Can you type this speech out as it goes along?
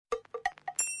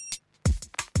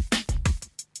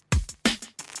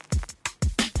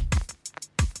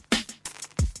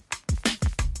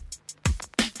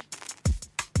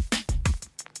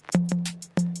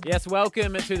Yes,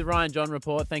 welcome to the Ryan John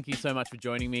Report. Thank you so much for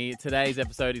joining me. Today's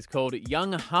episode is called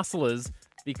Young Hustlers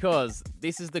because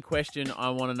this is the question I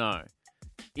want to know.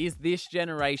 Is this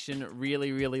generation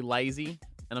really, really lazy?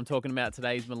 And I'm talking about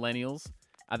today's millennials.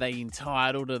 Are they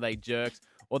entitled? Are they jerks?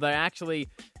 Or they're actually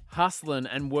hustling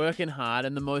and working hard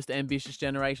and the most ambitious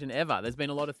generation ever? There's been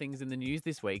a lot of things in the news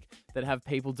this week that have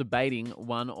people debating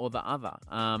one or the other.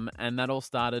 And that all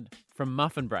started from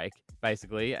Muffin Break,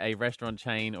 basically, a restaurant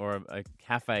chain or a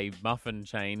cafe muffin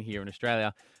chain here in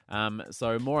Australia.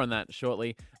 So more on that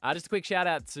shortly. Just a quick shout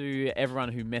out to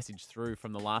everyone who messaged through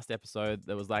from the last episode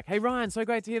that was like, hey, Ryan, so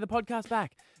great to hear the podcast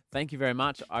back. Thank you very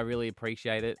much. I really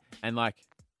appreciate it. And like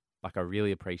I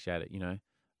really appreciate it, you know.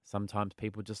 Sometimes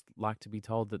people just like to be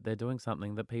told that they're doing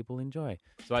something that people enjoy.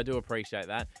 So I do appreciate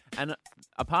that. And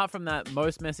apart from that,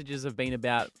 most messages have been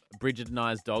about Bridget and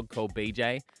I's dog called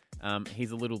BJ.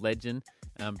 He's a little legend.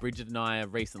 Bridget and I are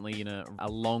recently in a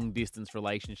long-distance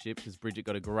relationship because Bridget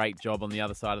got a great job on the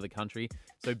other side of the country.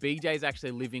 So BJ's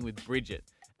actually living with Bridget.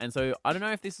 And so I don't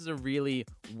know if this is a really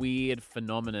weird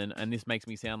phenomenon, and this makes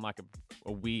me sound like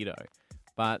a weirdo,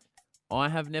 but I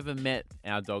have never met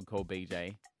our dog called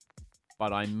BJ,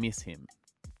 but I miss him.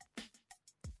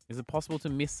 Is it possible to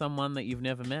miss someone that you've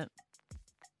never met?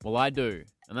 Well, I do,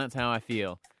 and that's how I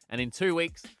feel. And in 2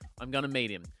 weeks, I'm going to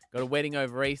meet him. Got a wedding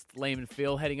over east, Liam and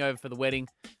Phil heading over for the wedding.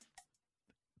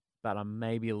 But I'm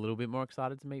maybe a little bit more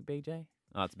excited to meet BJ.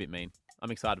 Oh, it's a bit mean.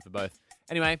 I'm excited for both.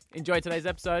 Anyway, enjoy today's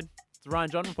episode. It's the Ryan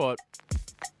John Report.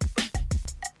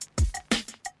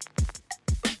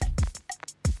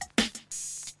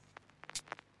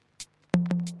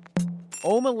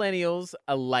 All millennials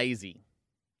are lazy.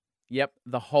 Yep,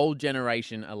 the whole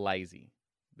generation are lazy.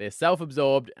 They're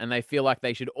self-absorbed and they feel like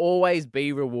they should always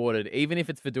be rewarded, even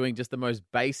if it's for doing just the most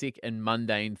basic and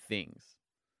mundane things.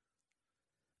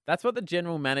 That's what the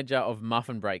general manager of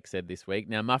Muffin Break said this week.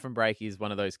 Now, Muffin Break is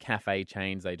one of those cafe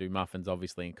chains. They do muffins,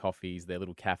 obviously, and coffees. They're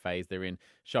little cafes. They're in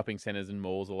shopping centres and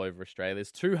malls all over Australia.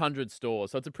 There's 200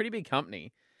 stores, so it's a pretty big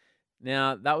company.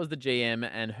 Now, that was the GM,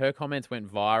 and her comments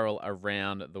went viral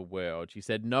around the world. She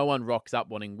said, no one rocks up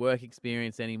wanting work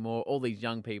experience anymore. All these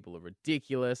young people are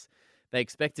ridiculous. They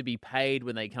expect to be paid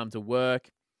when they come to work.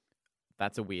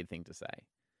 That's a weird thing to say.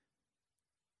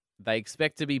 They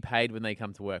expect to be paid when they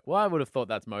come to work. Well, I would have thought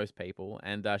that's most people.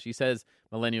 And she says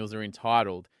millennials are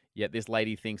entitled, yet this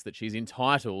lady thinks that she's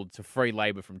entitled to free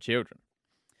labour from children.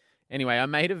 Anyway, I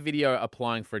made a video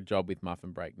applying for a job with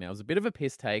Muffin Break. Now, it was a bit of a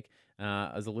piss take.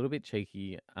 It was a little bit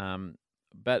cheeky.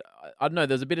 But I don't know,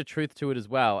 there's a bit of truth to it as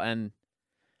well. And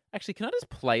actually, can I just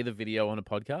play the video on a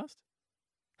podcast?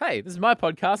 Hey, this is my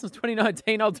podcast. It's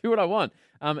 2019. I'll do what I want.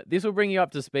 This will bring you up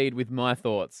to speed with my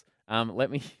thoughts. Let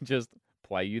me just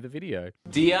play you the video.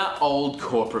 Dear old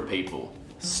corporate people,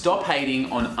 stop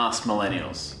hating on us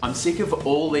millennials. I'm sick of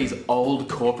all these old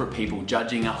corporate people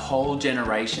judging a whole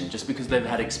generation just because they've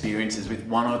had experiences with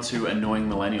one or two annoying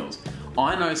millennials.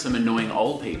 I know some annoying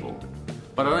old people,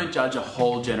 but I don't judge a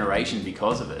whole generation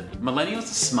because of it. Millennials are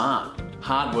smart,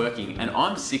 hardworking, and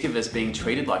I'm sick of us being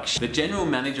treated like shit. The general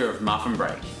manager of Muffin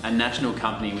Break, a national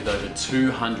company with over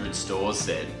 200 stores,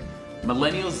 said,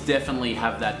 millennials definitely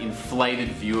have that inflated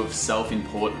view of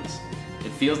self-importance.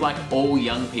 It feels like all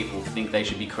young people think they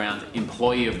should be crowned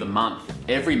Employee of the Month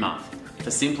every month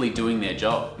for simply doing their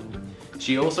job.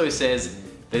 She also says,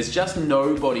 there's just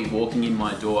nobody walking in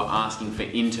my door asking for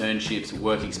internships,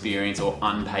 work experience, or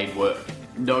unpaid work.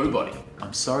 Nobody.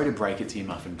 I'm sorry to break it to you,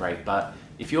 Muffin Break, but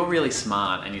if you're really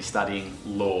smart and you're studying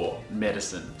law,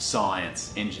 medicine,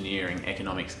 science, engineering,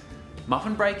 economics,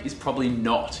 Muffin Break is probably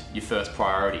not your first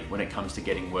priority when it comes to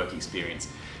getting work experience.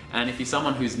 And if you're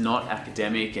someone who's not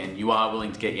academic and you are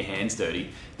willing to get your hands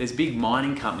dirty, there's big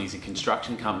mining companies and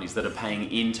construction companies that are paying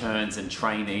interns and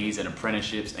trainees and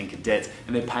apprenticeships and cadets,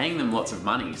 and they're paying them lots of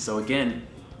money. So again,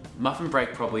 Muffin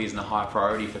Break probably isn't a high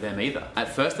priority for them either. At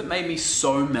first it made me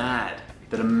so mad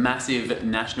that a massive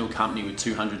national company with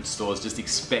 200 stores just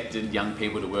expected young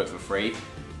people to work for free.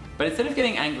 But instead of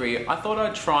getting angry, I thought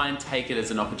I'd try and take it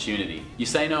as an opportunity. You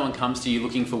say no one comes to you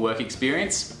looking for work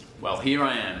experience? Well, here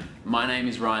I am. My name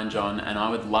is Ryan John, and I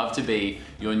would love to be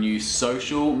your new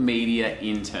social media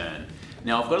intern.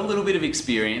 Now, I've got a little bit of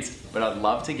experience, but I'd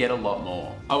love to get a lot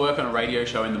more. I work on a radio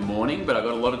show in the morning, but I've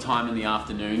got a lot of time in the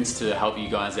afternoons to help you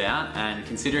guys out, and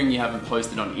considering you haven't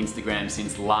posted on Instagram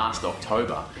since last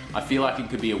October, I feel like it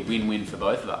could be a win-win for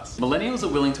both of us. Millennials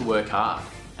are willing to work hard,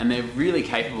 and they're really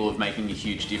capable of making a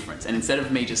huge difference. And instead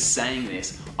of me just saying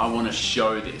this, I want to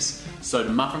show this. So to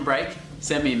Muffin Break,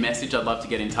 send me a message. I'd love to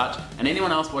get in touch. And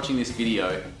anyone else watching this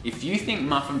video, if you think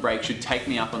Muffin Break should take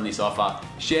me up on this offer,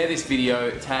 share this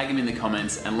video, tag him in the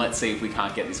comments, and let's see if we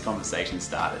can't get this conversation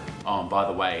started. Oh, and by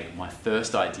the way, my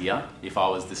first idea, if I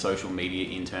was the social media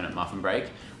intern at Muffin Break,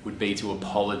 would be to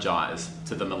apologize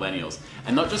to the millennials.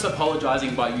 And not just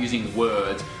apologizing by using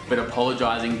words, but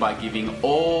apologizing by giving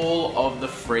all of the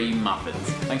free muffins.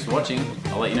 Thanks for watching.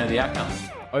 I'll let you know the outcome.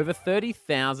 Over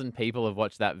 30,000 people have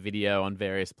watched that video on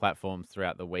various platforms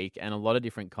throughout the week, and a lot of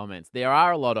different comments. There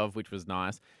are a lot of, which was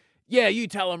nice. Yeah, you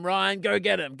tell him, Ryan. Go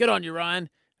get him. Good on you, Ryan.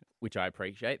 Which I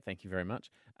appreciate. Thank you very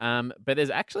much. But there's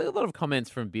actually a lot of comments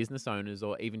from business owners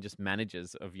or even just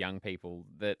managers of young people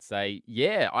that say,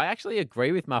 yeah, I actually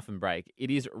agree with Muffin Break. It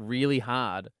is really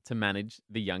hard to manage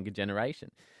the younger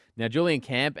generation. Now, Julian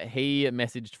Camp, he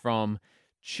messaged from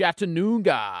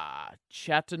Chattanooga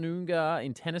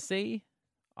in Tennessee.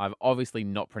 I've obviously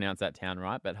not pronounced that town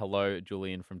right, but hello,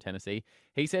 Julian from Tennessee.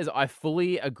 He says, I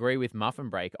fully agree with Muffin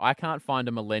Break. I can't find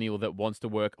a millennial that wants to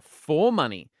work for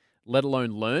money, let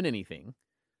alone learn anything.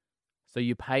 So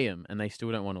you pay them and they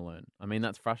still don't want to learn. I mean,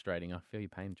 that's frustrating. I feel your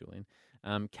pain, Julian.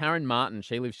 Karen Martin,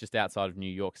 she lives just outside of New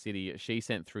York City. She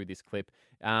sent through this clip.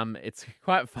 It's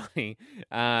quite funny.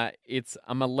 It's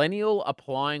a millennial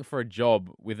applying for a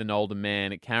job with an older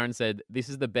man. Karen said, this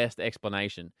is the best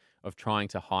explanation of trying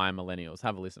to hire millennials.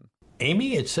 Have a listen.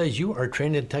 Amy, it says you are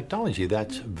trained in technology.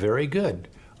 That's very good.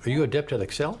 Are you adept at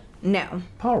Excel? No.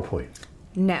 PowerPoint?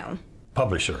 No.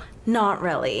 Publisher? Not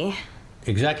really.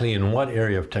 Exactly in what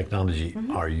area of technology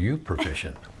are you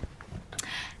proficient?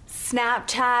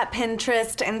 Snapchat,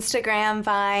 Pinterest, Instagram,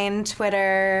 Vine,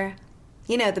 Twitter.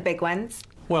 You know, the big ones.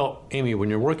 Well, Amy, when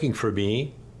you're working for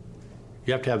me,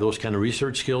 you have to have those kind of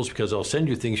research skills because I'll send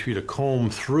you things for you to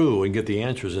comb through and get the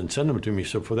answers and send them to me.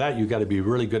 So for that, you got to be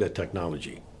really good at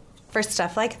technology. For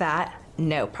stuff like that,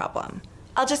 no problem.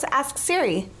 I'll just ask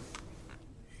Siri.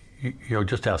 You'll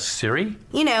just ask Siri?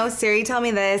 You know, Siri tell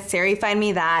me this, Siri find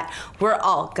me that. We're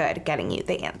all good at getting you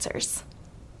the answers.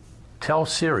 Tell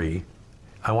Siri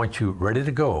I want you ready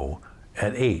to go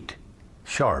at 8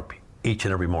 sharp each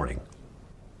and every morning.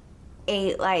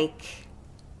 8 like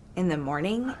in the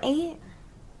morning? 8?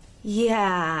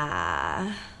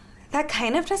 Yeah, that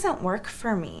kind of doesn't work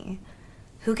for me.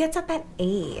 Who gets up at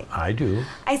 8? I do.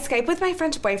 I Skype with my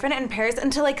French boyfriend in Paris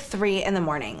until like 3 in the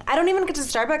morning. I don't even get to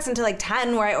Starbucks until like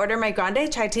 10, where I order my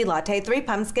grande chai tea latte, 3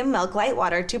 pumps, skim milk, light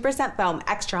water, 2% foam,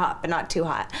 extra hot, but not too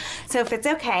hot. So if it's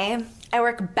okay, I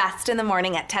work best in the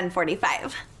morning at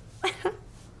 10:45.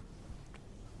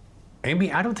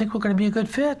 Amy, I don't think we're going to be a good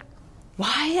fit.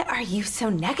 Why are you so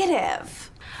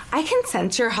negative? I can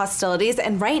sense your hostilities,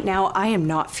 and right now I am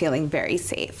not feeling very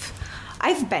safe.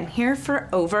 I've been here for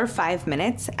over 5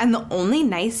 minutes, and the only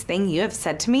nice thing you have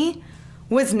said to me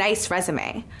was nice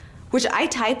resume, which I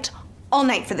typed all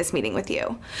night for this meeting with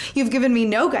you. You've given me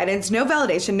no guidance, no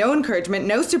validation, no encouragement,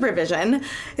 no supervision.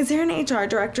 Is there an HR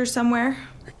director somewhere?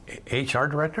 HR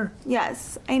director?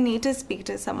 Yes, I need to speak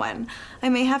to someone. I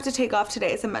may have to take off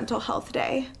today as a mental health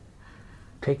day.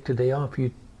 Take today off?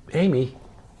 Amy,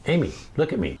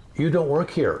 look at me. You don't work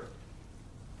here.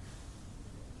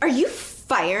 Are you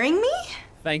firing me?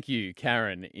 Thank you,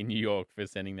 Karen in New York, for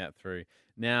sending that through.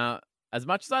 Now, as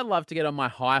much as I love to get on my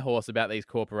high horse about these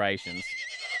corporations...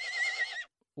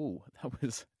 Ooh,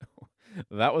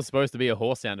 that was supposed to be a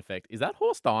horse sound effect. Is that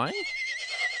horse dying?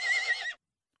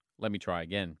 Let me try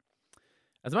again.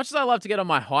 As much as I love to get on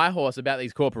my high horse about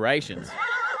these corporations...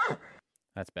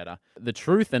 That's better. The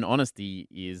truth and honesty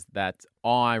is that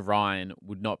I, Ryan,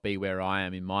 would not be where I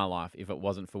am in my life if it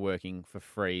wasn't for working for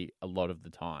free a lot of the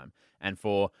time. And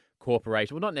for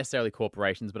corporations, well, not necessarily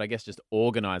corporations, but I guess just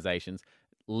organizations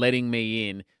letting me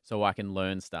in so I can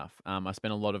learn stuff. I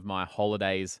spent a lot of my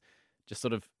holidays just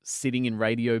sort of sitting in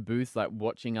radio booths, like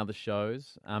watching other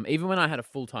shows. Even when I had a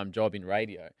full-time job in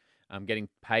radio, getting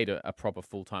paid a proper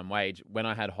full-time wage, when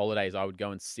I had holidays, I would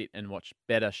go and sit and watch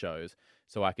better shows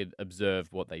so I could observe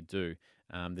what they do.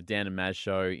 The Dan and Maz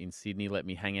show in Sydney let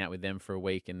me hang out with them for a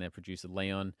week, and their producer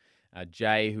Leon.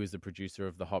 Jay, who is the producer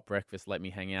of The Hot Breakfast, let me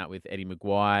hang out with Eddie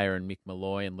Maguire and Mick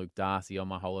Malloy and Luke Darcy on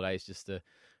my holidays just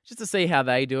to see how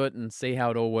they do it and see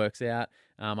how it all works out.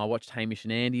 I watched Hamish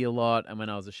and Andy a lot, and when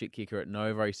I was a shit kicker at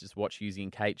Nova, I used to just watch Husey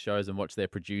and Kate shows and watch their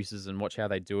producers and watch how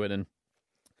they do it. And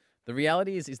the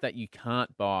reality is that you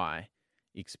can't buy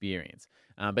experience.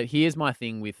 But here's my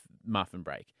thing with Muffin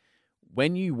Break.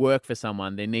 When you work for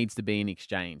someone, there needs to be an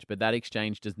exchange, but that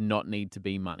exchange does not need to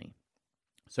be money.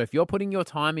 So if you're putting your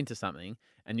time into something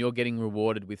and you're getting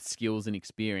rewarded with skills and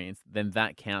experience, then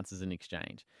that counts as an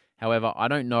exchange. However, I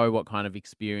don't know what kind of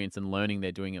experience and learning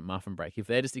they're doing at Muffin Break. If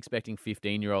they're just expecting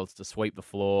 15-year-olds to sweep the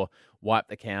floor, wipe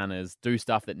the counters, do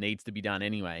stuff that needs to be done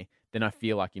anyway, then I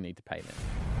feel like you need to pay them.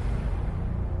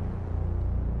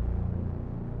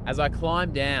 As I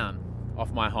climb down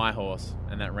off my high horse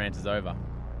and that rant is over,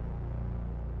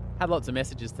 had lots of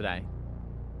messages today.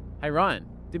 Hey Ryan,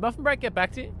 did Muffin Break get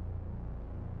back to you?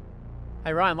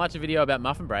 Hey Ryan, watch a video about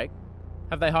Muffin Break.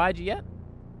 Have they hired you yet?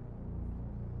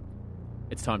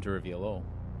 It's time to reveal all.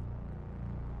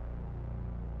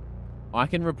 I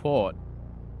can report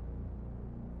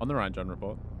on the Ryan John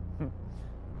Report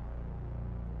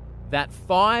that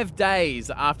 5 days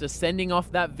after sending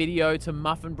off that video to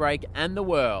Muffin Break and the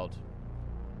world,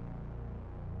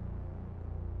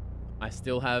 I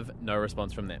still have no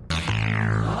response from them.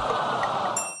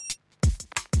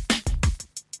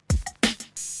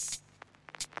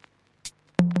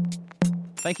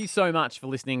 Thank you so much for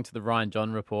listening to the Ryan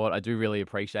John Report. I do really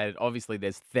appreciate it. Obviously,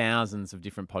 there's thousands of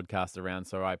different podcasts around,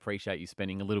 so I appreciate you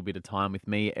spending a little bit of time with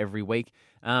me every week.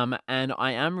 And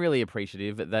I am really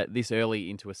appreciative that this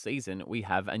early into a season, we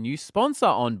have a new sponsor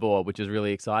on board, which is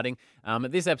really exciting.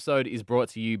 This episode is brought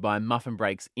to you by Muffin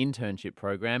Break's internship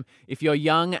program. If you're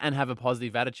young and have a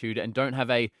positive attitude and don't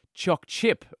have a choc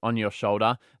chip on your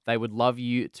shoulder, they would love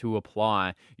you to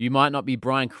apply. You might not be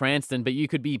Bryan Cranston, but you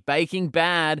could be Baking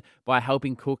Bad by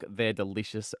helping cook their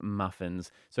delicious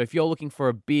muffins. So if you're looking for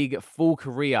a big, full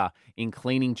career in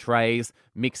cleaning trays,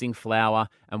 mixing flour,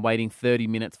 and waiting 30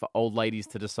 minutes for old ladies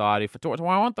to decide if do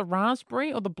I want the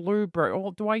raspberry or the blueberry,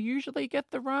 or do I usually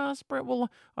get the raspberry,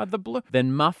 the blue,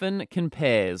 then Muffin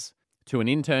compares to an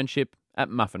internship at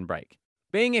Muffin Break.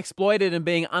 Being exploited and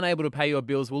being unable to pay your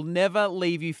bills will never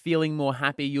leave you feeling more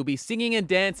happy. You'll be singing and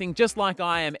dancing just like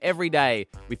I am every day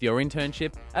with your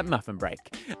internship at Muffin Break.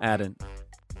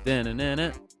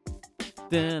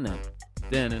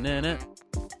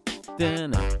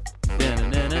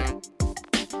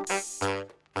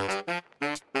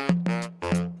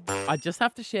 I just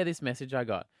have to share this message I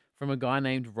got from a guy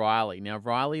named Riley. Now,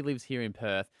 Riley lives here in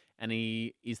Perth and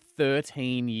he is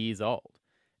 13 years old.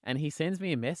 And he sends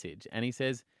me a message and he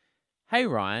says, "Hey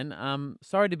Ryan,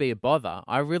 sorry to be a bother.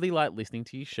 I really like listening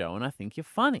to your show and I think you're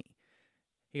funny."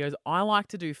 He goes, "I like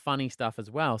to do funny stuff as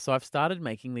well, so I've started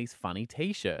making these funny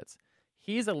t-shirts.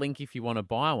 Here's a link if you want to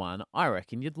buy one. I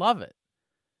reckon you'd love it."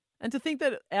 And to think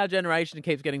that our generation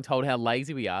keeps getting told how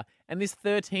lazy we are, and this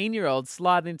 13-year-old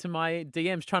sliding into my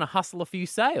DMs trying to hustle a few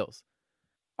sales.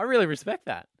 I really respect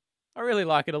that. I really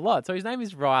like it a lot. So his name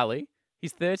is Riley.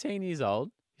 He's 13 years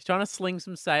old. He's trying to sling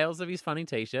some sales of his funny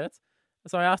t-shirts.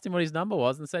 So I asked him what his number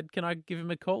was and said, can I give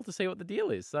him a call to see what the deal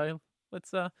is? So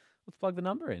let's plug the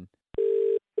number in.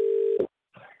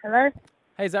 Hello?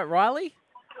 Hey, is that Riley?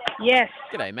 Yes.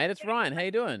 G'day, mate. It's Ryan. How you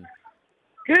doing?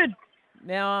 Good.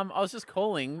 Now, I was just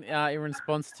calling in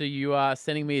response to you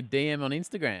sending me a DM on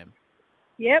Instagram.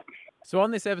 Yep. So on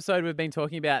this episode, we've been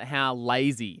talking about how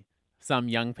lazy some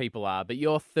young people are, but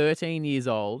you're 13 years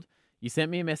old. You sent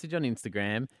me a message on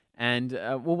Instagram. And,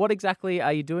 what exactly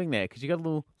are you doing there? Because you got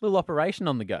a little operation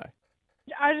on the go.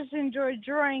 I just enjoy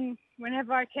drawing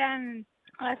whenever I can.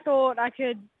 I thought I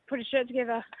could put a shirt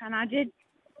together, and I did.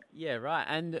 Yeah, right.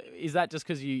 And is that just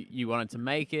because you wanted to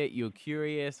make it, you were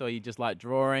curious, or you just like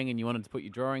drawing and you wanted to put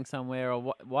your drawing somewhere,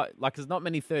 or what? Like, there's not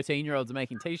many 13-year-olds are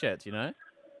making T-shirts, you know?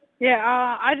 Yeah,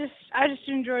 I just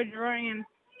enjoy drawing and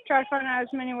try to find out as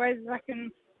many ways as I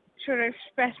can sort of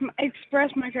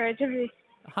express my creativity.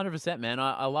 100%, man.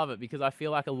 I love it because I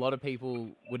feel like a lot of people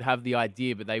would have the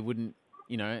idea, but they wouldn't,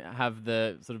 have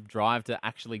the sort of drive to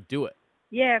actually do it.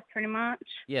 Yeah, pretty much.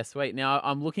 Yeah, sweet. Now,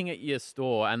 I'm looking at your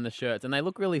store and the shirts, and they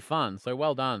look really fun, so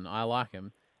well done. I like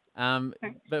them.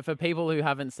 But for people who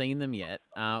haven't seen them yet,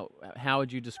 how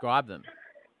would you describe them?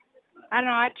 I don't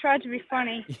know. I tried to be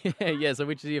funny. Yeah, so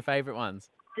which are your favourite ones?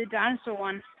 The dinosaur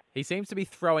one. He seems to be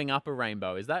throwing up a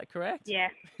rainbow. Is that correct? Yeah.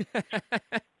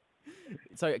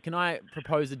 So can I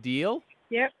propose a deal?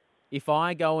 Yep. If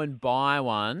I go and buy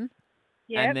one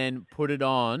Yep. and then put it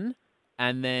on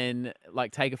and then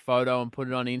take a photo and put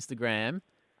it on Instagram,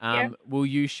 Yep. will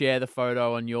you share the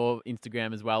photo on your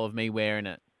Instagram as well of me wearing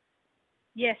it?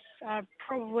 Yes, I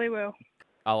probably will.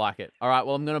 I like it. All right,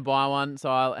 well, I'm going to buy one. So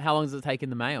how long does it take in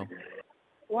the mail?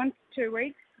 1 to 2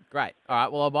 weeks. Great. All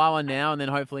right, well, I'll buy one now, and then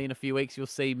hopefully in a few weeks you'll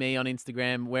see me on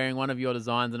Instagram wearing one of your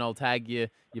designs, and I'll tag your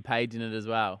page in it as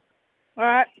well. All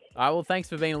right. All right, well, thanks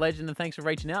for being a legend, and thanks for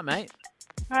reaching out, mate.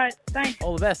 All right, thanks.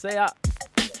 All the best. See ya.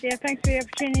 Yeah, thanks for the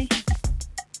opportunity.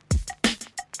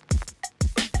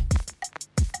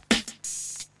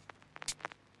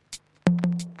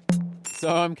 So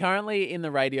I'm currently in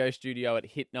the radio studio at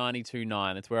Hit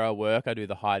 92.9. It's where I work. I do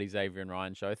the Heidi, Xavier and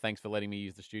Ryan show. Thanks for letting me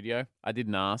use the studio. I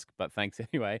didn't ask, but thanks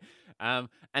anyway. And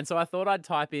so I thought I'd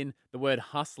type in the word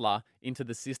hustler into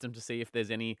the system to see if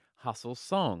there's any hustle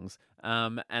songs.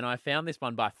 And I found this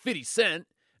one by 50 Cent,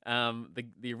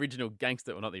 the original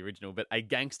gangster, well, not the original, but a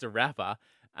gangster rapper.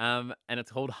 And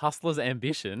it's called Hustler's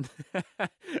Ambition.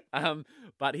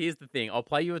 But here's the thing. I'll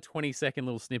play you a 20-second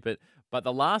little snippet, but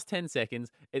the last 10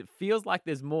 seconds, it feels like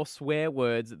there's more swear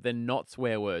words than not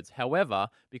swear words. However,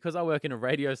 because I work in a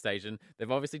radio station,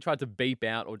 they've obviously tried to beep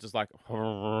out or just like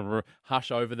hush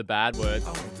over the bad words,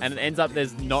 and it ends up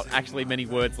there's not actually many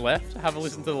words left. Have a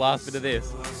listen to the last bit of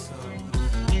this.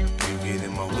 You get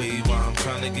in my way while I'm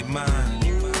trying to get mine,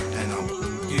 and I'm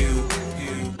you.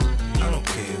 I don't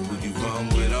care who you run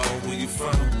with or where you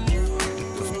from.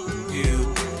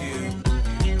 You.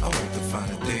 I want the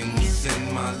finer things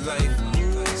in my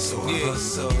life. So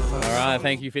hustle. All right,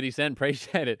 thank you, 50 Cent.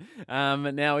 Appreciate it.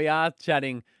 Now we are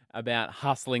chatting about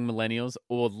hustling millennials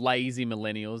or lazy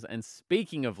millennials. And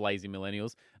speaking of lazy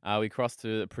millennials, we cross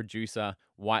to producer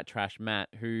White Trash Matt,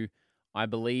 who I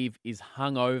believe is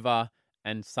hungover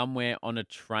and somewhere on a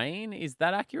train. Is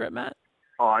that accurate, Matt?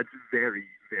 Oh, it's very,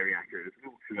 very accurate. It's a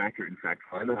little too accurate, in fact.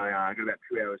 I got about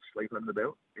 2 hours sleep under the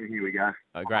belt, and here we go.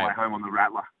 Oh, great. On my way home on the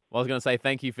Rattler. Well, I was going to say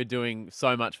thank you for doing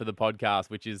so much for the podcast,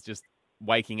 which is just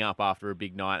waking up after a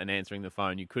big night and answering the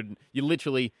phone. You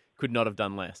literally could not have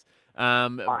done less.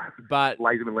 But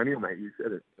lazy millennial, mate. You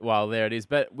said it. Well, there it is.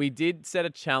 But we did set a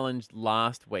challenge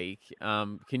last week.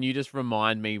 Can you just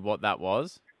remind me what that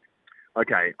was?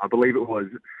 Okay, I believe it was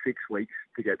 6 weeks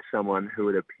to get someone who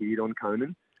had appeared on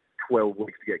Conan, 12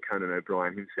 weeks to get Conan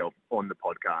O'Brien himself on the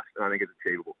podcast, and I think it's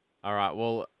achievable. All right.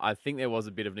 Well, I think there was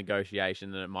a bit of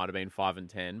negotiation, and it might have been 5 and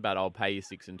 10, but I'll pay you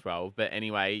 6 and 12. But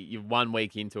anyway, you're 1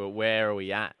 week into it. Where are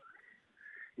we at?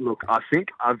 Look, I think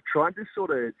I've tried to sort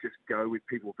of just go with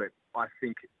people that I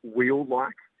think we'll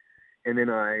like, and then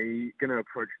I'm going to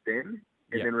approach them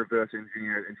and then reverse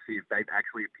engineer it and see if they've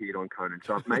actually appeared on Conan.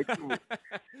 So I've made some,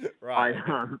 right.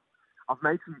 I've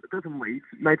made some leads,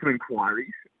 made some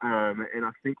inquiries, and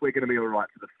I think we're going to be all right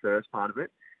for the first part of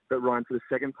it. But Ryan, for the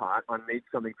second part, I need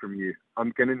something from you.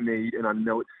 I'm going to need, and I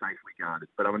know it's safely guarded,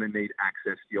 but I'm going to need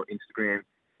access to your Instagram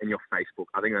and your Facebook.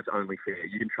 I think that's only fair.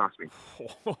 You can trust me.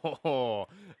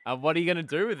 What are you going to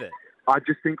do with it? I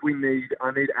just think I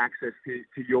need access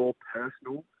to your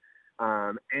personal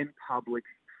and public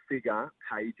figure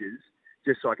pages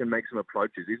just so I can make some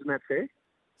approaches. Isn't that fair?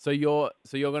 So you're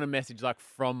going to message like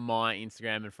from my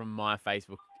Instagram and from my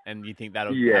Facebook, and you think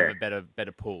that'll have a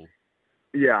better pull?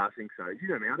 Yeah, I think so. You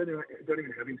know me, I don't even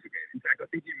have Instagram. In fact, I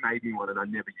think you made me one and I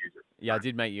never use it. Yeah, I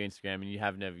did make you Instagram and you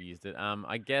have never used it.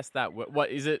 I guess that, what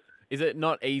is it? Is it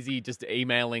not easy just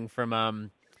emailing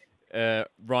from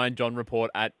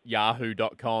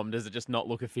ryanjohnreport@yahoo.com? Does it just not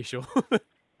look official?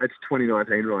 It's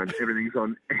 2019, Ryan. Everything's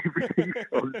on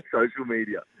social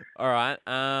media. All right.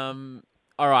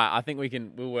 I think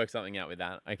we'll work something out with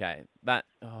that. Okay. But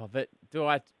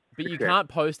you can't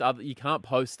post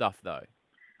stuff though.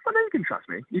 I know you can trust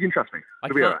me. You can trust me.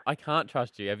 I can't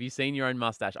trust you. Have you seen your own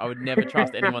mustache? I would never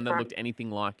trust anyone that looked anything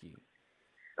like you.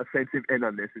 Offensive and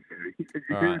unnecessary.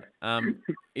 All right.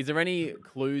 Is there any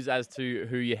clues as to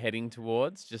who you're heading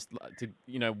towards? Just to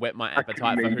whet my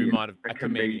appetite for who might have a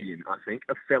comedian. I think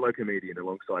a fellow comedian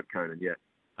alongside Conan. Yeah.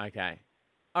 Okay.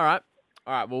 All right.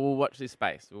 Well, we'll watch this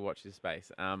space.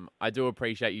 I do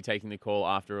appreciate you taking the call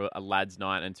after a lad's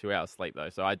night and 2 hours sleep, though.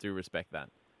 So I do respect that.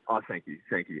 Oh, thank you.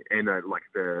 And like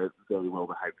the very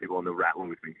well-behaved people on the Rattler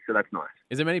with me, so that's nice.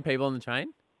 Is there many people on the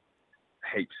train?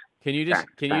 Heaps. Can you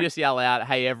just yell out,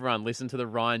 "Hey everyone, listen to the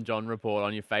Ryan John Report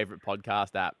on your favorite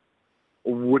podcast app"?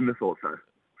 Wouldn't have thought so.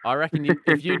 I reckon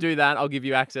if you do that, I'll give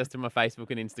you access to my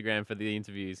Facebook and Instagram for the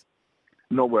interviews.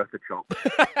 Not worth the chop.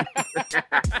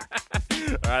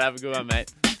 All right, have a good one, mate.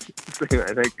 Thank you.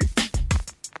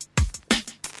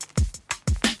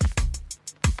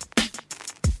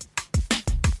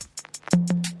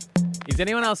 Is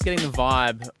anyone else getting the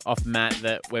vibe off Matt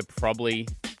that we're probably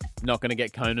not going to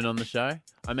get Conan on the show?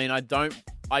 I mean, I don't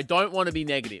want to be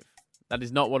negative. That is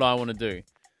not what I want to do.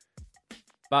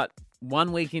 But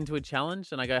 1 week into a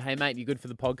challenge and I go, "Hey mate, you good for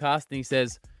the podcast?" And he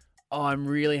says, "Oh, I'm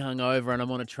really hungover and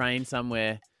I'm on a train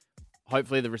somewhere.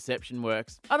 Hopefully the reception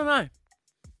works." I don't know.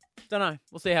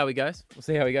 We'll see how he goes.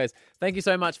 Thank you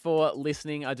so much for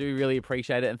listening. I do really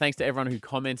appreciate it. And thanks to everyone who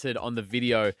commented on the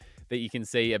video that you can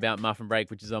see about Muffin Break,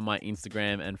 which is on my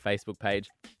Instagram and Facebook page.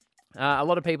 A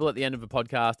lot of people at the end of a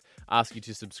podcast ask you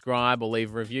to subscribe or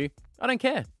leave a review. I don't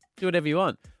care. do whatever you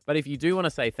want. But if you do want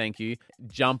to say thank you,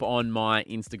 jump on my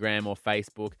Instagram or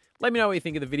Facebook. Let me know what you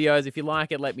think of the videos. If you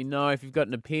like it, let me know. If you've got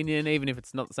an opinion, even if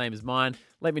it's not the same as mine,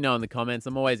 let me know in the comments.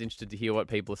 I'm always interested to hear what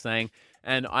people are saying.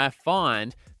 And I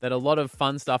find that a lot of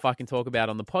fun stuff I can talk about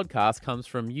on the podcast comes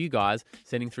from you guys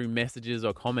sending through messages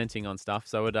or commenting on stuff.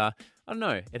 So I don't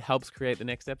know, it helps create the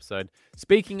next episode.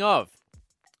 Speaking of,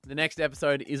 the next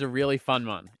episode is a really fun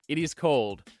one. It is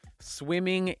called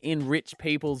Swimming in Rich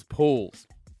People's Pools.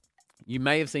 You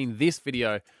may have seen this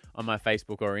video on my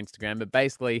Facebook or Instagram, but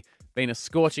basically, been a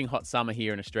scorching hot summer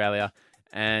here in Australia,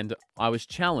 and I was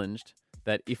challenged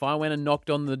that if I went and knocked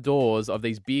on the doors of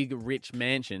these big, rich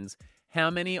mansions, how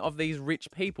many of these rich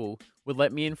people would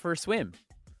let me in for a swim?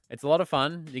 It's a lot of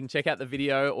fun. You can check out the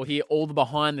video or hear all the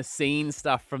behind-the-scenes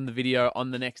stuff from the video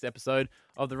on the next episode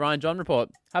of the Ryan John Report.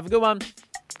 Have a good one.